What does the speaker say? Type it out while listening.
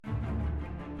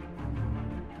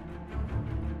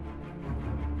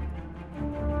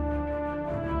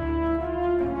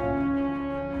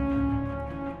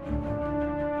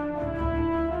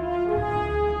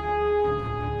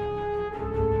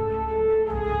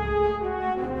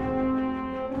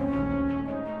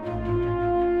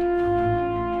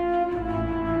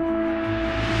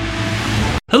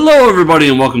Hello, everybody,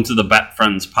 and welcome to the Bat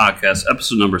Friends podcast,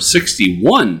 episode number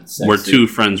 61, where two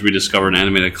friends rediscover an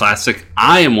animated classic.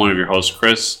 I am one of your hosts,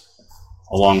 Chris,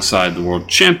 alongside the world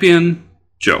champion,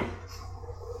 Joe.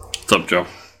 What's up, Joe?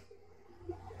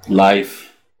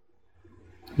 Life.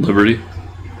 Liberty.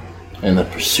 And the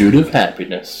pursuit of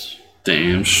happiness.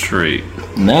 Damn straight.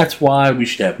 And that's why we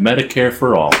should have Medicare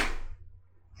for all.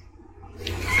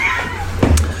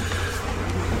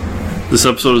 This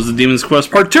episode is The Demon's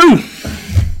Quest Part 2.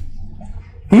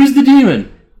 Who's the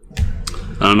demon?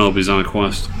 I don't know if he's on a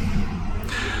quest.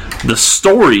 The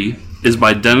story is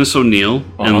by Dennis O'Neil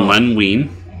and Len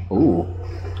Wein. Ooh.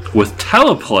 With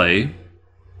teleplay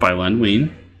by Len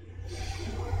Wein.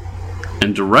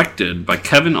 And directed by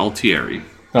Kevin Altieri.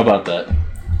 How about that?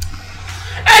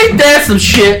 Ain't that some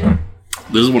shit?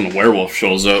 This is when the werewolf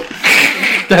shows up.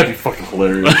 That'd be fucking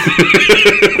hilarious.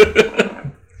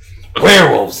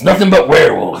 Werewolves. Nothing but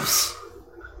werewolves.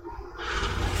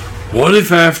 What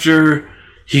if after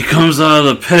he comes out of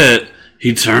the pit,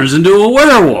 he turns into a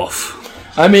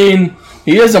werewolf? I mean,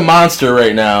 he is a monster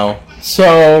right now,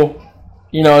 so,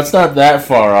 you know, it's not that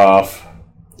far off.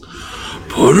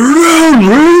 Put her down,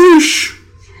 Rish!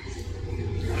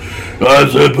 I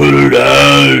said put her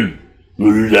down!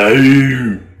 Put her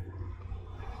down!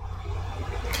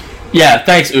 Yeah,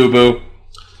 thanks, Ubu.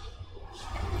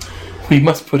 We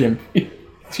must put him...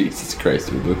 Jesus Christ,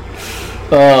 Ubu.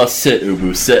 Oh, sit,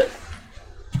 Ubu, sit.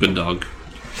 Good dog.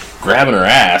 Grabbing her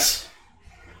ass.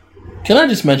 Can I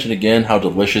just mention again how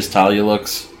delicious Talia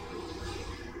looks?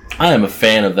 I am a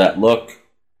fan of that look.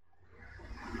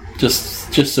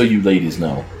 Just so you ladies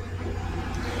know.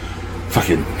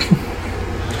 Fucking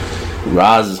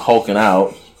Roz is hulking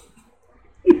out.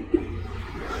 You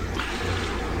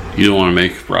don't want to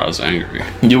make Roz angry.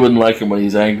 You wouldn't like him when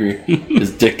he's angry. His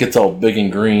dick gets all big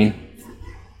and green.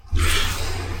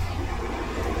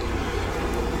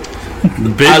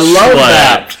 I love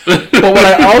that. But what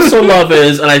I also love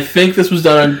is, and I think this was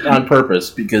done on purpose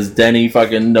because Denny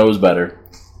fucking knows better.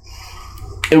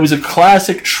 It was a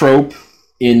classic trope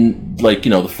in, like,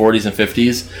 you know, the 40s and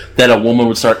 50s that a woman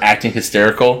would start acting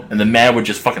hysterical and the man would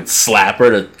just fucking slap her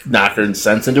to knock her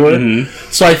sense into her.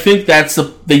 Mm-hmm. So I think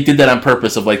they did that on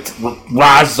purpose of, like,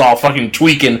 Roz is all fucking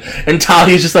tweaking and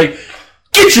Talia's just like,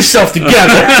 get yourself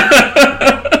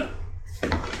together!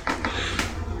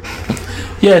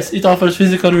 Yes, it offers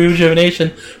physical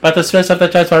rejuvenation, but the stress of the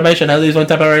transformation has leaves one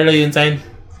temporarily insane.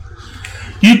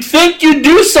 You'd think you'd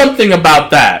do something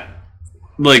about that.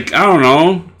 Like, I don't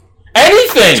know.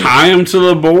 Anything! Tie him to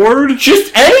the board?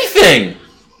 Just anything!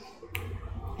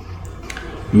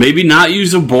 Maybe not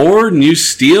use a board and use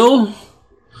steel?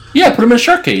 Yeah, put him in a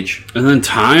shark cage. And then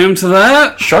tie him to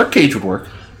that? Shark cage would work.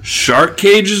 Shark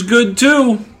cage is good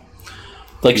too.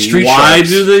 Like street Why sharks.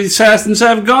 do the assassins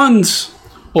have guns?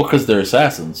 Well, because they're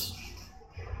assassins.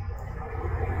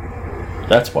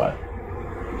 That's why.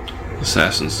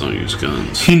 Assassins don't use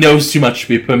guns. He knows too much to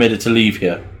be permitted to leave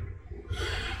here.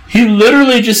 He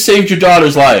literally just saved your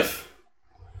daughter's life.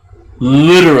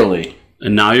 Literally.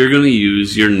 And now you're going to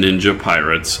use your ninja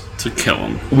pirates to kill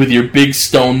him. With your big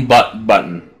stone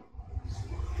button.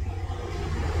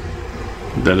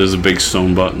 That is a big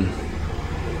stone button.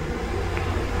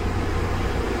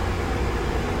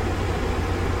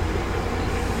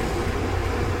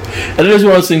 And it is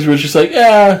one of those things where it's just like,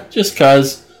 yeah, just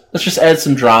cuz. Let's just add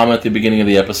some drama at the beginning of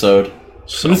the episode.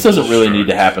 So this doesn't really need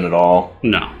to happen at all.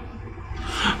 No.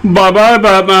 Bye-bye,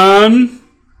 Batman.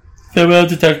 Farewell,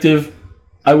 detective.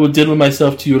 I will diddle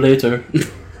myself to you later.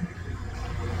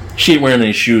 She ain't wearing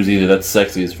any shoes either. That's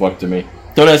sexy as fuck to me.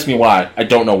 Don't ask me why. I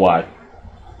don't know why.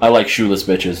 I like shoeless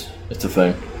bitches. It's a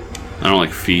thing. I don't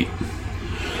like feet.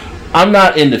 I'm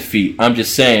not into feet. I'm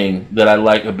just saying that I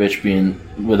like a bitch being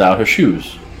without her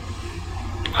shoes.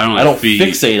 I don't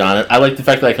fixate on it. I like the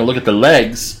fact that I can look at the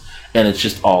legs and it's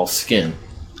just all skin.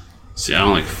 See, I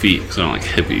don't like feet because I don't like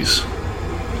hippies.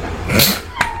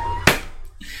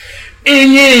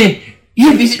 And yeah,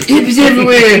 hippies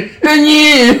everywhere. And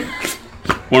yeah.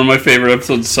 One of my favorite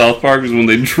episodes of South Park is when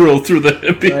they drill through the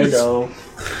hippies. I know.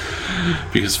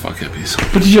 Because fuck hippies.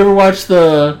 But did you ever watch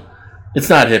it's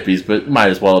not hippies, but it might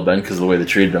as well have been because of the way they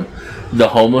treated them. The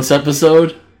homeless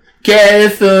episode?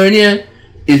 California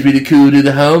is really cool to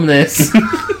the homeless.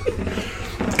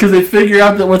 Because they figure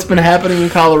out that what's been happening in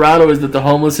Colorado is that the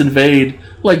homeless invade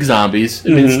like zombies. I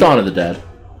mean, it's Dawn of the Dead.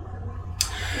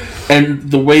 And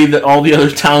the way that all the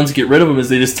other towns get rid of them is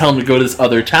they just tell them to go to this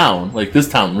other town. Like, this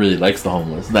town really likes the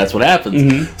homeless. And that's what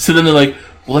happens. So then they're like,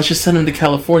 well, let's just send them to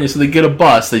California. So they get a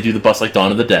bus. They do the bus like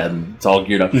Dawn of the Dead. And it's all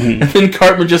geared up. And then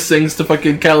Cartman just sings to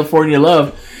fucking California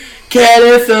Love.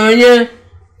 California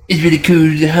is really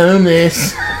cool to the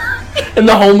homeless. and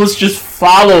the homeless just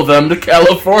follow them to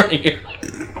California.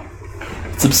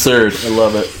 It's absurd. I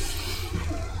love it.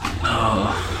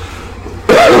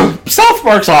 South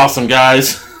Park's awesome,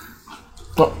 guys.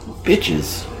 But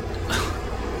bitches.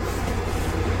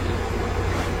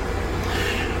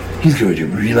 He's going to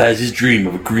realize his dream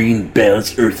of a green,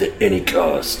 balanced Earth at any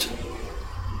cost.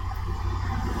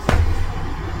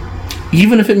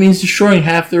 Even if it means destroying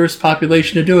half the Earth's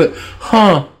population to do it.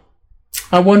 Huh.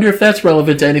 I wonder if that's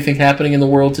relevant to anything happening in the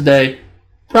world today.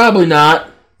 Probably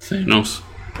not. Thanos.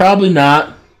 Probably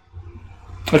not.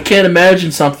 I can't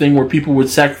imagine something where people would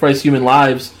sacrifice human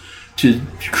lives to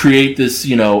create this,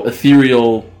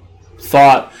 ethereal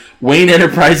thought. Wayne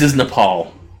Enterprises,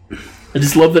 Nepal. I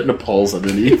just love that Nepal's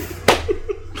underneath.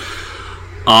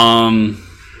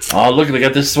 Oh, look, they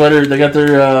got their sweater. They got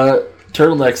their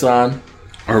turtlenecks on.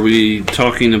 Are we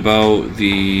talking about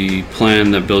the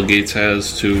plan that Bill Gates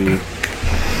has to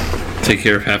take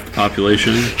care of half the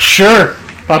population? Sure.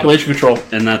 Population control.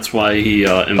 And that's why he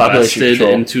invested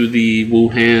into the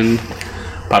Wuhan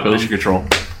population control.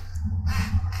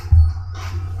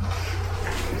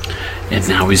 And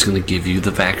now he's going to give you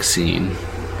the vaccine.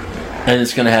 And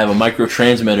it's going to have a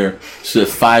microtransmitter so that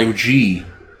 5G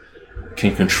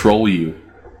can control you.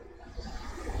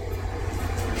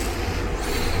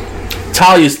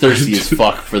 Talia's thirsty as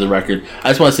fuck, for the record. I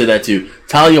just want to say that too.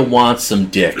 Talia wants some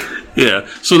dick. Yeah,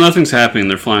 so nothing's happening.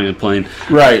 They're flying a plane.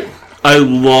 Right. I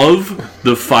love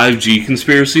the 5G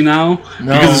conspiracy now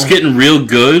because it's getting real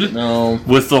good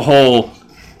with the whole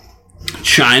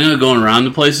China going around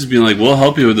to places being like, we'll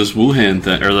help you with this Wuhan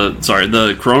thing, or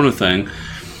the Corona thing,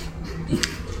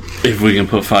 if we can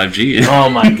put 5G in. Oh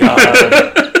my god.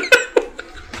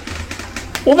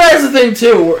 Well, that's the thing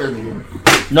too.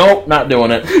 Nope, not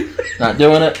doing it. Not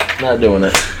doing it. Not doing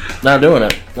it. Not doing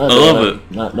it. I love it.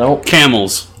 Nope.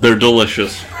 Camels, they're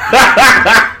delicious.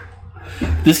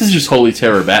 This is just Holy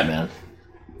Terror Batman.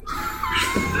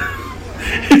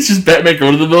 It's just Batman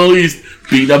going to the Middle East,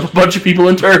 beating up a bunch of people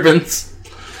in turbans.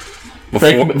 Before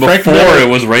it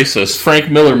was racist.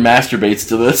 Frank Miller masturbates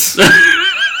to this.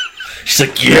 She's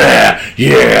like,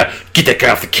 yeah, get that guy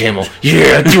off the camel.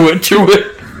 Yeah, do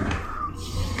it.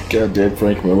 God damn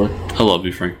Frank Miller. I love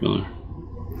you, Frank Miller.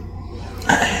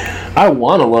 I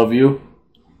want to love you.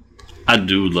 I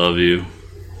do love you.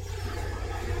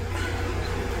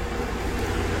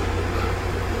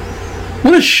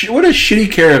 What a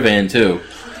shitty caravan too.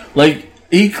 Like,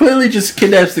 he clearly just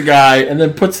kidnaps the guy and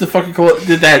then puts the fucking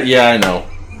did that. Yeah, I know.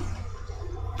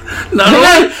 No.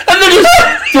 And then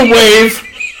just the wave.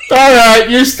 All right,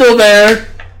 you're still there.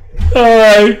 All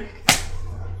right.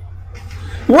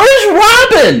 Where's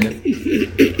Robin?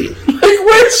 Like,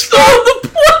 where's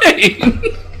the plane?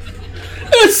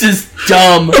 This is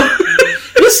dumb.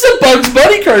 This is a Bugs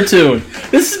Bunny cartoon.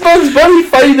 This is Bugs Bunny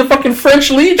fighting the fucking French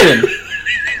Legion.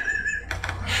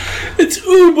 It's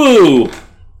Ubu.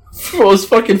 For those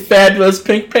fucking fabulous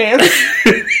pink pants.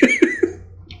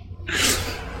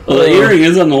 Well, the earring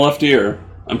is on the left ear.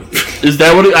 Is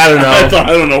that what I don't know. I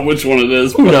don't know which one it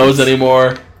is. Who knows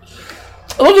anymore?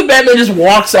 I love that Batman just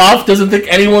walks off, doesn't think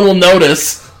anyone will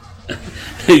notice.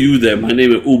 Hey, you there. My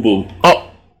name is Ubu.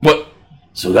 Oh, what?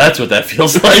 So that's what that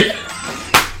feels like.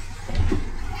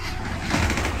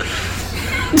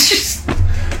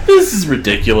 This is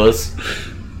ridiculous.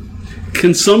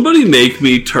 Can somebody make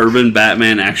me Turban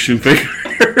Batman action figure?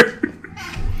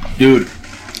 Dude,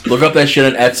 look up that shit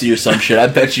on Etsy or some shit. I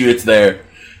bet you it's there.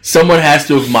 Someone has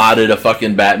to have modded a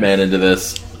fucking Batman into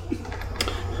this.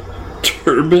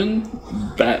 Turban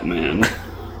Batman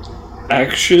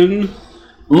action.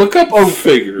 Look up a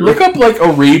figure. Look up like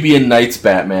Arabian Nights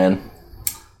Batman.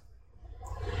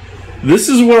 This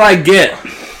is what I get.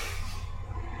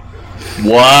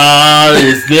 What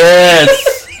is this?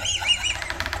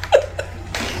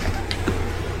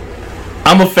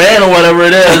 I'm a fan of whatever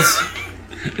it is.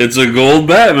 It's a gold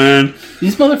Batman.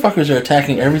 These motherfuckers are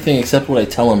attacking everything except what I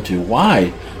tell them to.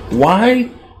 Why? Why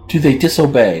do they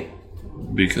disobey?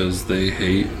 Because they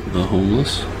hate the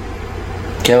homeless.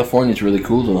 California's really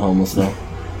cool to the homeless, though.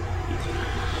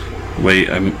 Wait,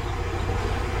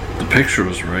 the picture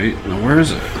was right. Now, where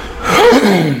is it?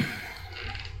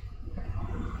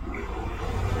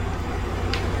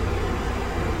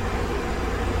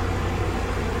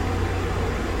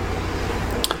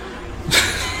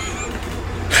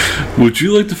 Would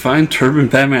you like to find Turban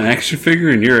Batman action figure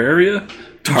in your area?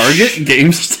 Target?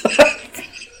 GameStop?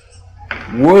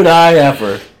 Would I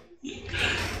ever?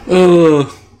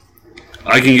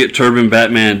 I can get Turban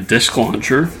Batman disc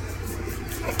launcher.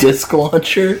 Disc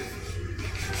launcher?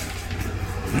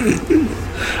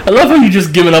 I love how you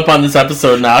just given up on this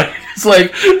episode now. It's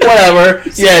like, whatever.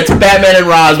 Yeah, it's Batman and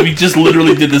Roz. We just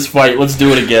literally did this fight. Let's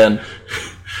do it again.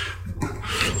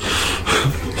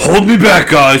 Hold me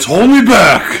back, guys. Hold me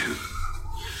back.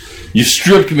 You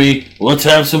stripped me. Let's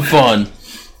have some fun.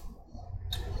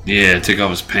 Yeah, take off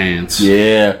his pants.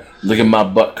 Yeah. Look at my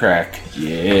butt crack.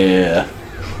 Yeah.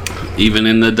 Even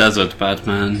in the desert,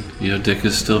 Batman, your dick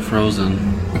is still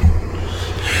frozen.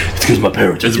 It's because my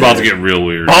parents. It's about to get real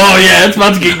weird. Oh yeah, it's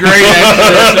about to get great.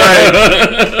 Actually,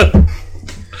 that's right.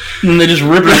 And they just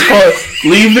rip his collar.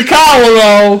 Leave the collar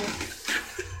though.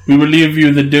 We will leave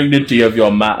you the dignity of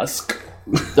your mask.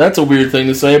 That's a weird thing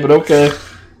to say, but okay.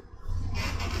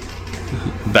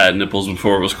 Bad nipples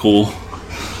before it was cool.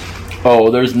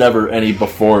 Oh, there's never any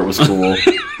before it was cool.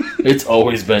 It's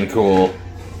always been cool.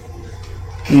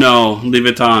 No, leave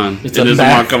it on. It is a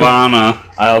mark of honor.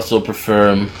 I also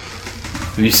prefer him.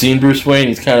 Have you seen Bruce Wayne?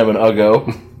 He's kind of an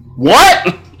uggo.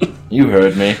 What? You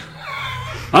heard me.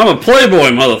 I'm a playboy,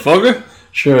 motherfucker.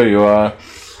 Sure you are.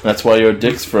 That's why your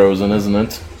dick's frozen, isn't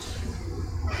it?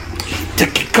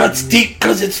 Dick cuts deep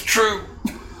because it's true.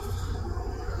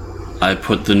 I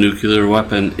put the nuclear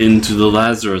weapon into the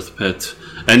Lazarus pit,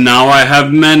 and now I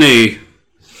have many.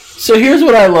 So here's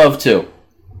what I love too.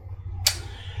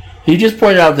 He just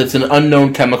pointed out that it's an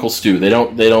unknown chemical stew. They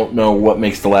don't know what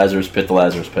makes the Lazarus pit the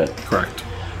Lazarus pit. Correct.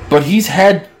 But he's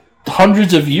had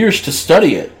hundreds of years to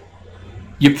study it.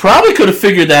 You probably could have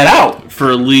figured that out.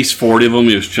 For at least 40 of them,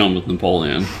 he was chilling with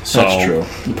Napoleon. So, that's true.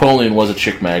 Napoleon was a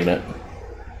chick magnet.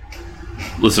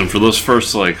 Listen, for those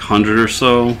first, 100 or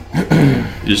so, you're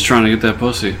just trying to get that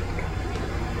pussy.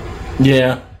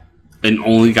 Yeah. And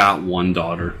only got one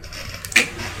daughter.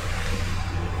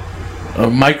 A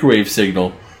microwave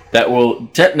signal that will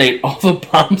detonate all the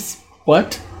bombs.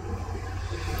 What?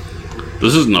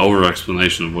 This is an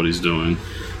over-explanation of what he's doing.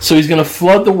 So he's going to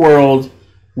flood the world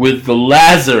with the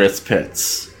Lazarus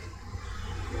pits.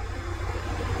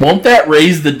 Won't that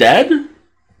raise the dead?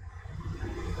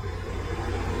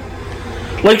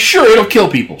 Sure, it'll kill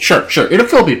people. Sure, it'll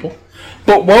kill people.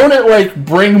 But won't it,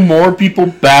 bring more people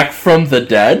back from the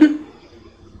dead?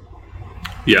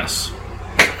 Yes.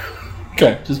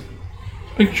 Okay, just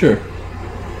make sure.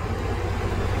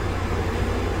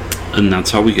 And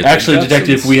that's how we get. Actually,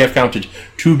 Detective, we have counted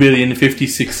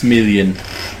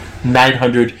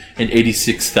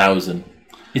 2,056,986,000.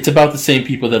 It's about the same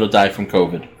people that'll die from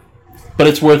COVID, but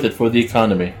it's worth it for the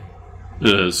economy.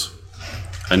 It is.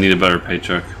 I need a better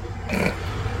paycheck.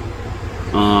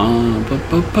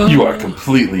 You are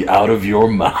completely out of your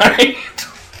mind.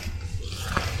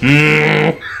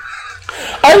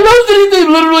 I love that they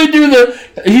literally do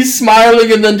he's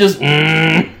smiling and then just.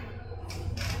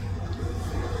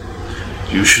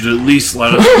 You should at least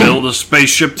let us build a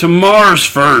spaceship to Mars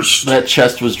first. That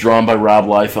chest was drawn by Rob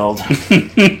Liefeld.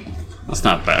 That's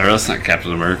not bad. That's not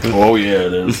Captain America. Oh yeah,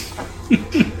 it is.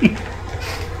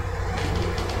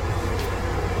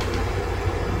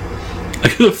 I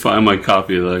gotta find my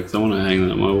copy of that because I want to hang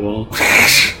that on my wall.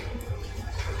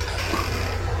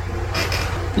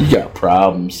 You got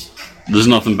problems. There's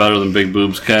nothing better than Big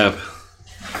Boob's cap.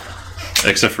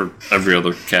 Except for every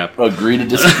other cap. Agree to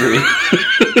disagree.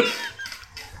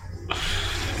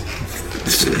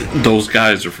 Those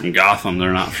guys are from Gotham.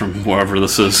 They're not from wherever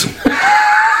this is. Look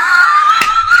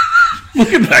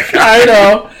at that guy. I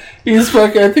know. He's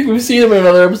fucking. I think we've seen him in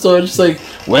another episode. Just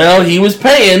well, he was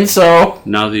paying, so.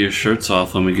 Now that your shirt's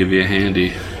off, let me give you a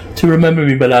handy. To remember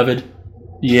me, beloved.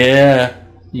 Yeah.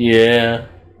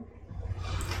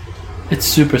 It's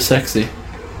super sexy.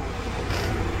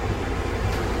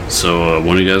 So,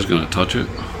 when are you guys gonna touch it?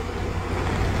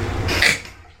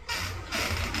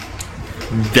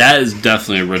 That is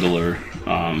definitely a Riddler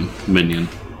minion.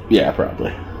 Yeah,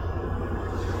 probably.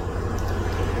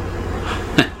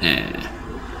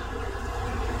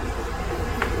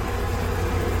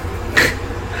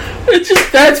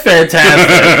 That's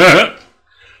fantastic.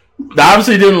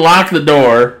 Obviously didn't lock the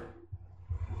door.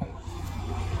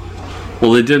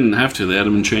 Well, they didn't have to. They had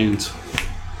him in chains.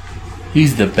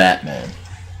 He's the Batman.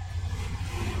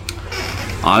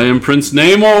 I am Prince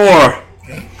Namor.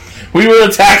 We will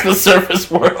attack the surface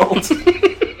world.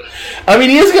 I mean,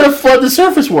 he is going to flood the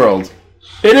surface world.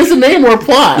 It is a Namor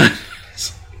plot.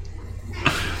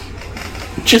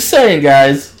 Just saying,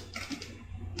 guys.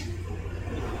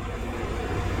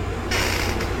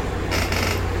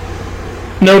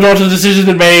 No daughter decisions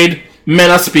been made.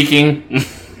 Men are speaking.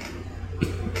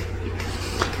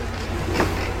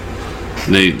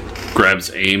 They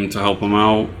grabs AIM to help him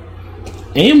out.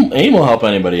 AIM will help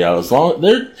anybody out as long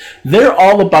they're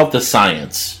all about the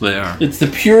science. They are. It's the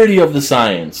purity of the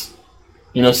science.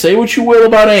 Say what you will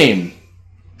about AIM.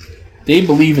 They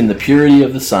believe in the purity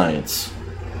of the science.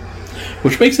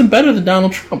 which makes him better than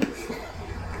Donald Trump.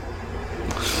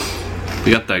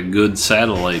 We got that good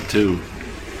satellite, too.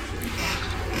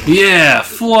 Yeah,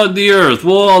 flood the earth.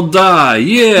 We'll all die.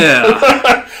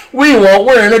 Yeah. We won't.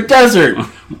 We're in a desert.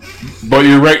 But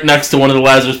you're right next to one of the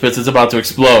Lazarus pits that's about to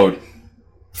explode.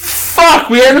 Fuck,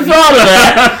 we hadn't thought of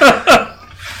that.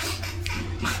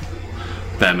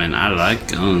 Batman, I like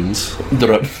guns.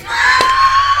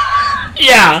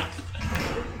 Yeah.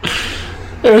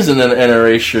 There's an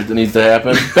NRA shirt that needs to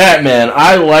happen. Batman,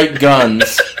 I like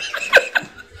guns.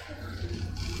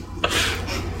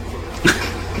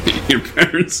 Your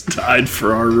parents died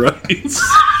for our rights.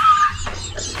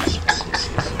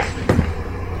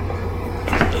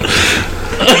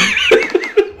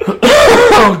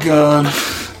 Oh, God.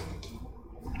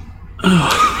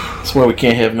 That's why we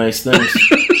can't have nice things.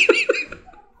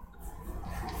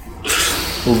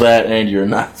 Well, that and you're a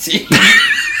Nazi.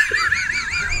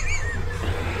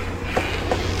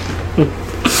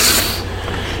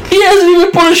 He hasn't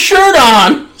even put a shirt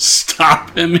on!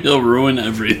 Stop him, he'll ruin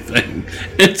everything.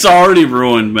 It's already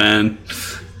ruined, man.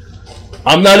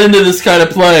 I'm not into this kind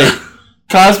of play.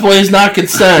 Cosplay is not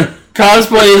consent.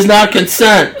 Cosplay is not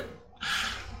consent.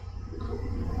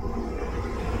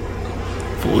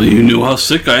 If only you knew how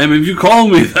sick I am if you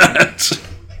called me that.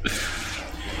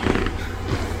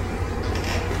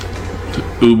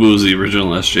 Ubu's the original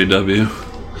SJW.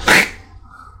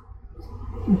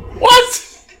 What?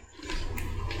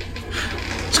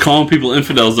 It's calling people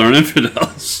infidels that aren't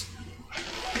infidels.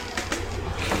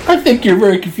 I think you're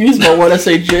very confused about what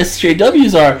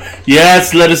SJWs are.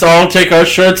 Yes, let us all take our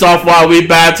shirts off while we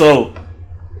battle.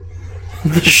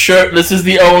 The shirtless is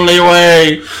the only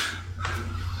way.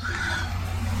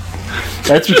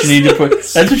 That's what you need to put.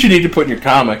 That's what you need to put in your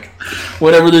comic.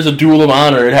 Whenever there's a duel of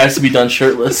honor, it has to be done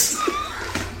shirtless.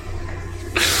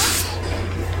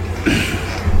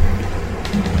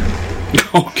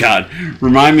 Oh God,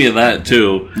 remind me of that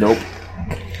too. Nope.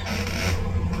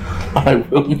 I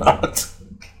will not.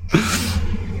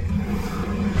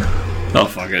 Oh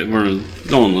fuck it,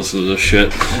 no one listens to this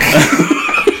shit.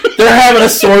 They're having a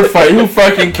sword fight. Who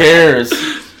fucking cares?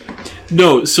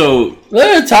 No, so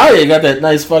Talia got that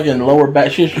nice fucking lower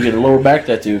back. She should get a lower back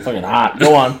tattoo. Fucking hot.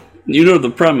 Go on. You know the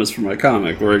premise for my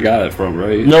comic, where I got it from,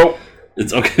 right? Nope.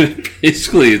 It's okay.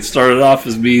 Basically, it started off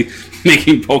as me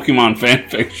making Pokemon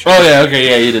fanfiction. Oh yeah, okay,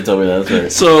 yeah, you did tell me that. That's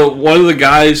right. So one of the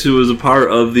guys who was a part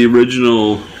of the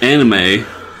original anime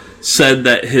said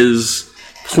that his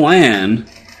plan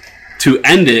to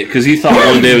end it, because he thought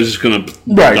one day it was just going to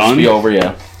be over,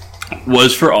 yeah,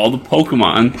 was for all the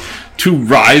Pokemon to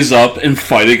rise up and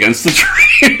fight against the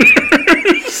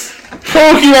trainers.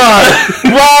 Pokemon,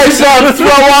 rise up, throw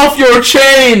off your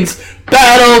chains,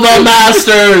 battle the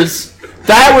masters.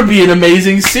 That would be an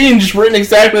amazing scene, just written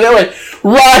exactly that way.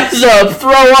 Rise up,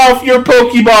 throw off your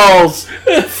Pokeballs,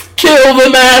 kill the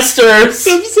masters.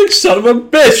 I'm just like, son of a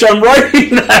bitch, I'm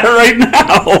writing that right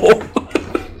now.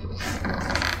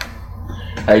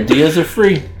 Ideas are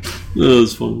free. That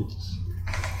was funny.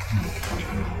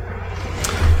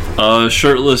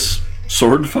 Shirtless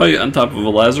sword fight on top of a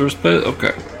Lazarus pit?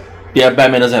 Okay. Yeah,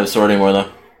 Batman doesn't have a sword anymore,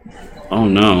 though. Oh,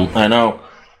 no. I know.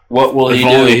 What will he do?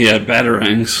 If only he had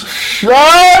batarangs.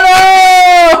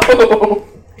 Oh, no!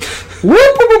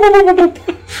 Whoop.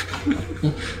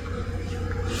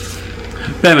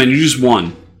 Batman, you just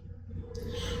won.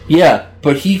 Yeah,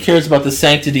 but he cares about the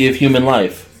sanctity of human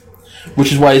life.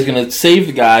 Which is why he's going to save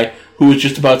the guy who was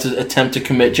just about to attempt to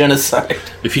commit genocide.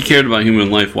 If he cared about human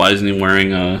life, why isn't he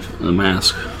wearing a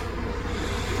mask?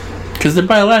 Because they're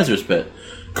by a Lazarus pit.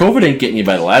 COVID ain't getting you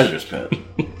by the Lazarus pit.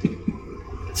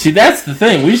 See, that's the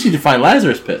thing. We just need to find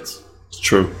Lazarus pits. It's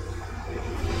true.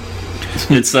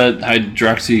 It's that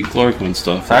hydroxychloroquine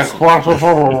stuff.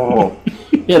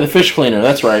 Yeah, the fish cleaner.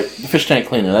 That's right. The fish tank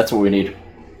cleaner. That's what we need.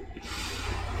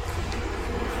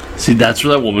 See, that's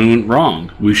where that woman went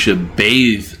wrong. We should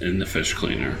bathe in the fish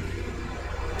cleaner.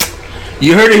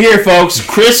 You heard it here, folks.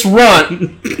 Chris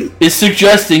Runt is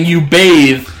suggesting you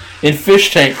bathe in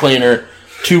fish tank cleaner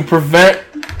to prevent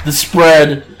the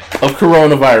spread of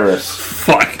coronavirus.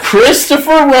 Fuck. Christopher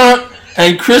Runt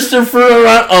and Christopher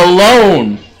Runt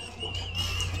alone.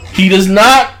 He does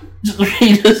not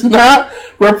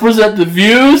represent the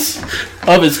views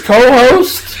of his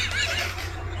co-host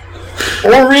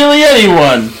or really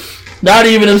anyone. Not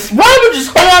even his... Why would you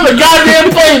just hold on the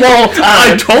goddamn plane the whole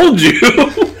time? I told you.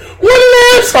 What an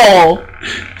asshole.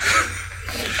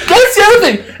 That's the other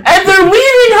thing. And they're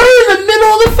leaving her in the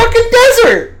middle of the fucking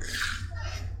desert.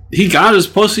 He got his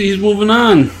pussy. He's moving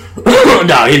on.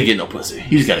 No, he didn't get no pussy.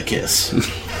 He just got a kiss.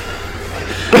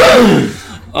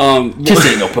 Kiss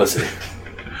ain't no pussy.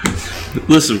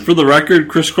 Listen, for the record,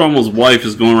 Chris Cromwell's wife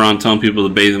is going around telling people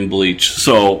to bathe in bleach,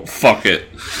 so fuck it.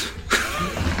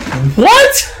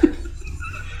 What?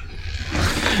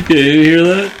 You didn't hear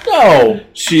that? No.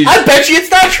 I bet you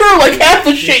it's not true, like half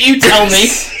the shit you tell me.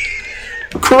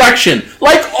 Correction.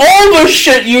 Like all the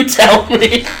shit you tell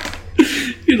me.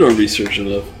 You don't research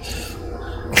enough.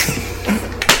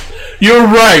 You're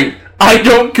right. I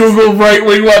don't Google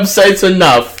right-wing websites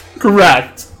enough.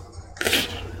 Correct.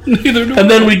 Neither do I. And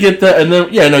then we get the, and then,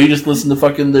 yeah, no, you just listen to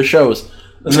fucking the shows.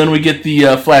 And then we get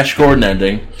the Flash Gordon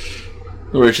ending,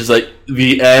 where it's just like,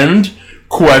 the end?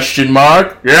 Question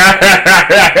mark? With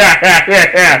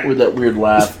that weird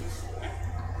laugh.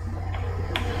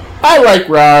 I like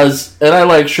Roz, and I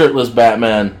like shirtless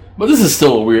Batman, but this is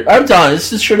still a weird, I'm telling you,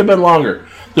 this should have been longer.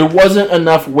 There wasn't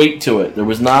enough weight to it. There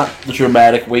was not the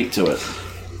dramatic weight to it.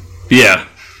 Yeah.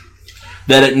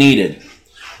 That it needed.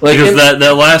 Like, because that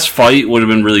last fight would have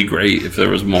been really great if there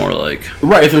was more, like...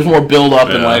 Right, if there's more build-up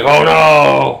and like, oh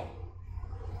no!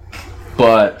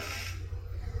 But...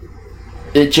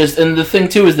 It just... And the thing,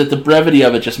 too, is that the brevity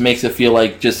of it just makes it feel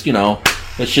like just, you know,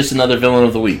 it's just another villain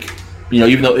of the week. You know,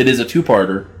 even though it is a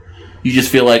two-parter, you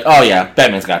just feel like, oh yeah,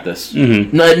 Batman's got this.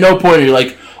 Mm-hmm. No, at no point are you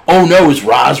like, oh no, is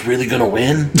Ra's really gonna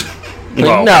win? Like,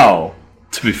 well, no.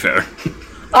 To be fair.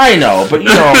 I know, but you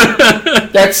know,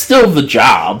 that's still the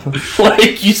job.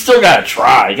 Like, you still gotta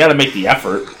try. You gotta make the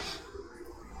effort.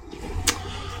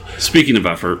 Speaking of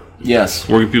effort. Yes.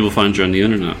 Where can people find you on the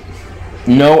internet?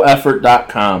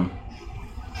 NoEffort.com.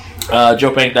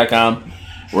 JoePank.com,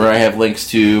 where I have links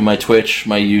to my Twitch,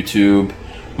 my YouTube,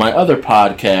 my other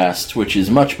podcast, which is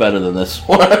much better than this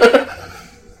one.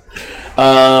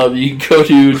 You can go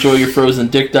to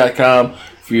enjoyyourfrozendick.com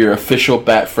for your official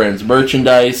Bat Friends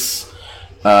merchandise,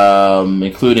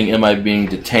 including Am I Being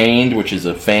Detained, which is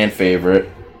a fan favorite.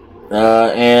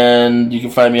 And you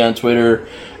can find me on Twitter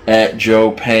at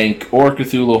Joe Pank or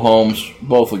Cthulhu Holmes.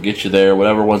 Both will get you there,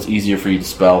 whatever one's easier for you to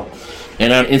spell.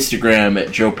 And on Instagram at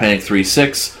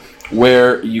JoePank36,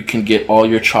 where you can get all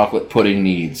your chocolate pudding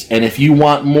needs. And if you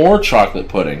want more chocolate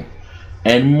pudding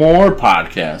and more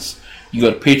podcasts, you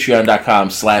go to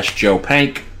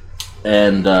patreon.com/JoePank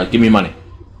and give me money.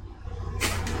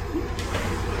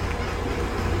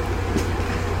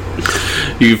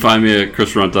 You can find me at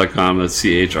chrisrunt.com. That's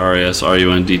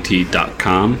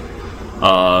CHRASRUNDT.com.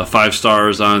 5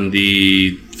 stars on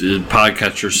the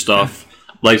podcatcher stuff.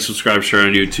 Like, subscribe, share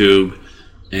on YouTube.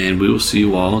 And we will see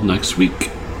you all next week.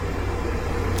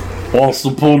 What's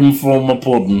the pudding for my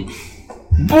pudding?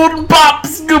 Pudding pop,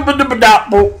 scooby dooby dop,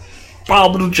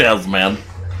 pop the jazz man.